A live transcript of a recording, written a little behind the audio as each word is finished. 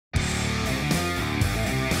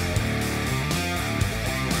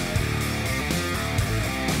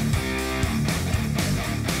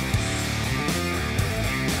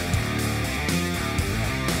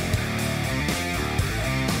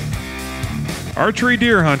Archery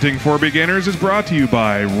deer hunting for beginners is brought to you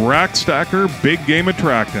by Rack Stacker Big Game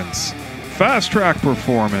Attractants, Fast Track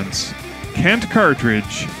Performance, Kent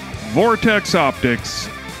Cartridge, Vortex Optics,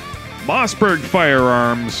 Mossberg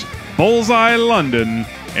Firearms, Bullseye London,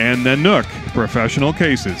 and the Nook Professional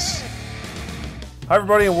Cases. Hi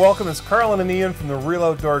everybody and welcome. It's Carlin and Ian from the Real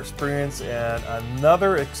Outdoor Experience and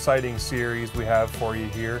another exciting series we have for you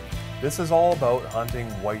here. This is all about hunting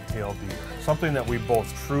whitetail deer. Something that we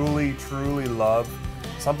both truly love,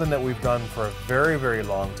 something that we've done for a very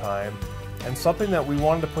long time, and something that we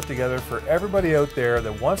wanted to put together for everybody out there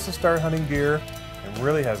that wants to start hunting deer and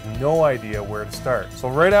really has no idea where to start. So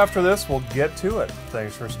right after this, we'll get to it.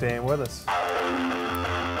 Thanks for staying with us.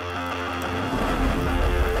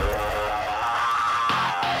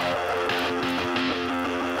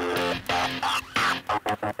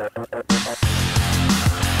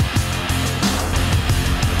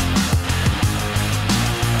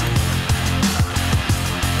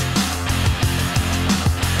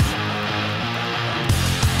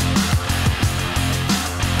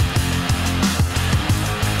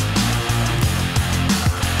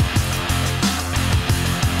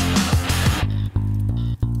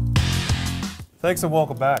 Thanks and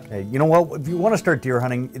welcome back. Hey, you know what? If you want to start deer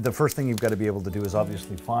hunting, the first thing you've got to be able to do is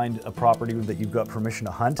obviously find a property that you've got permission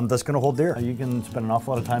to hunt that's going to hold deer. You can spend an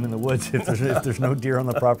awful lot of time in the woods. If there's no deer on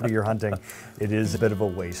the property you're hunting, it is a bit of a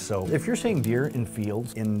waste. So if you're seeing deer in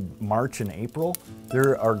fields in March and April,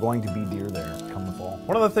 there are going to be deer there come the fall.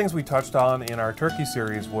 One of the things we touched on in our turkey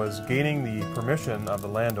series was gaining the permission of the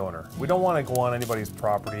landowner. We don't want to go on anybody's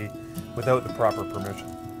property without the proper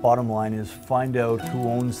permission. Bottom line is find out who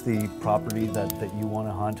owns the property that you want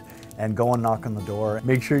to hunt and go and knock on the door.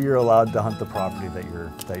 Make sure you're allowed to hunt the property that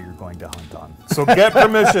you're going to hunt on. So get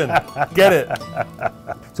permission, get it.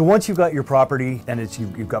 So once you've got your property and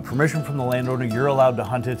you've got permission from the landowner, you're allowed to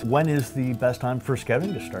hunt it. When is the best time for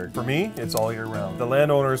scouting to start? For me, it's all year round. The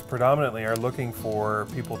landowners predominantly are looking for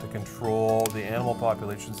people to control the animal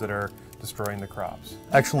populations that are destroying the crops.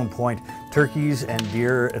 Excellent point. Turkeys and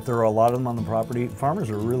deer, if there are a lot of them on the property,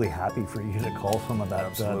 farmers are really happy for you to call some of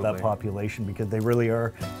that population because they really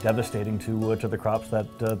are devastating to the crops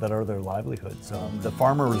that are their livelihoods. The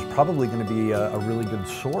farmer is probably going to be a really good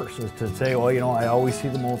source as to say, oh, you know, I always see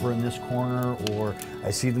them over in this corner, or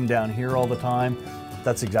I see them down here all the time.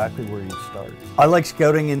 That's exactly where you start. I like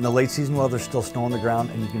scouting in the late season while there's still snow on the ground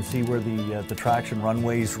and you can see where the tracks and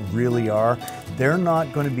runways really are. They're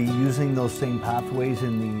not going to be using those same pathways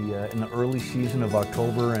in the early season of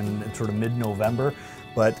October and sort of mid-November,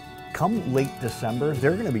 but come late December,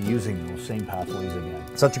 they're going to be using those same pathways again.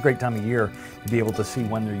 Such a great time of year to be able to see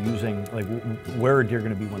when they're using, like where are deer going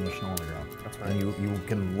to be when there's snow on the ground. That's right. And you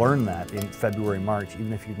can learn that in February, March,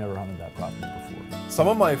 even if you've never hunted that property before. Some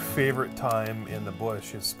of my favorite time in the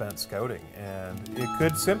bush is spent scouting, and it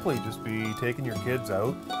could simply just be taking your kids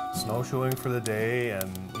out, snowshoeing for the day, and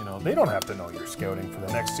you know, they don't have to know you're scouting for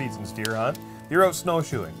the next season's deer hunt. You're out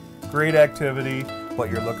snowshoeing. Great activity, but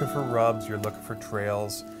you're looking for rubs, you're looking for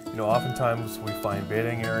trails. You know, oftentimes we find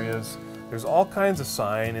baiting areas. There's all kinds of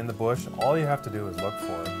sign in the bush. All you have to do is look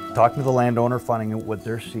for it. Talking to the landowner, finding out what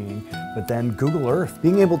they're seeing, but then Google Earth.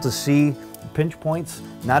 Being able to see pinch points,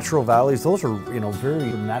 natural valleys, those are, you know, very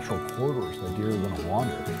natural corridors that deer are going to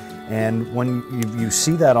wander. And when you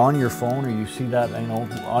see that on your phone or you see that, you know,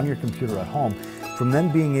 on your computer at home, from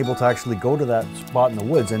then being able to actually go to that spot in the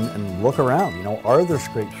woods and look around, you know, are there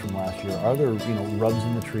scrapes from last year? Are there, you know, rubs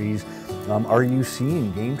in the trees? Are you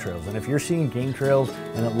seeing game trails? And if you're seeing game trails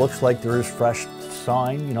and it looks like there is fresh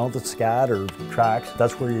sign, you know, the scat or tracks,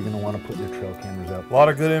 that's where you're going to want to put your trail cameras out. A lot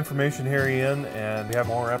of good information here, Ian, and we have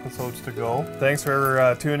more episodes to go. Thanks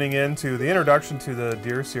for tuning in to the introduction to the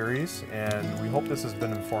deer series, and we hope this has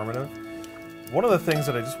been informative. One of the things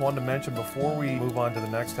that I just wanted to mention before we move on to the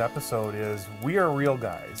next episode is we are real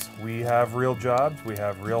guys. We have real jobs, we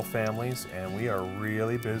have real families, and we are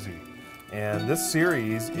really busy. And this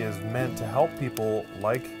series is meant to help people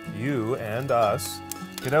like you and us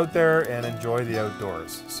get out there and enjoy the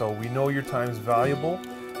outdoors. So we know your time is valuable.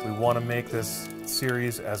 We want to make this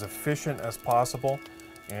series as efficient as possible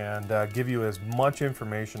and give you as much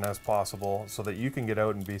information as possible so that you can get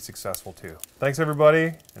out and be successful too. Thanks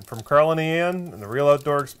everybody, and from Carl and Ian and the Real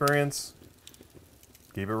Outdoor Experience,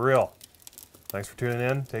 keep it real. Thanks for tuning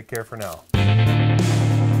in. Take care for now.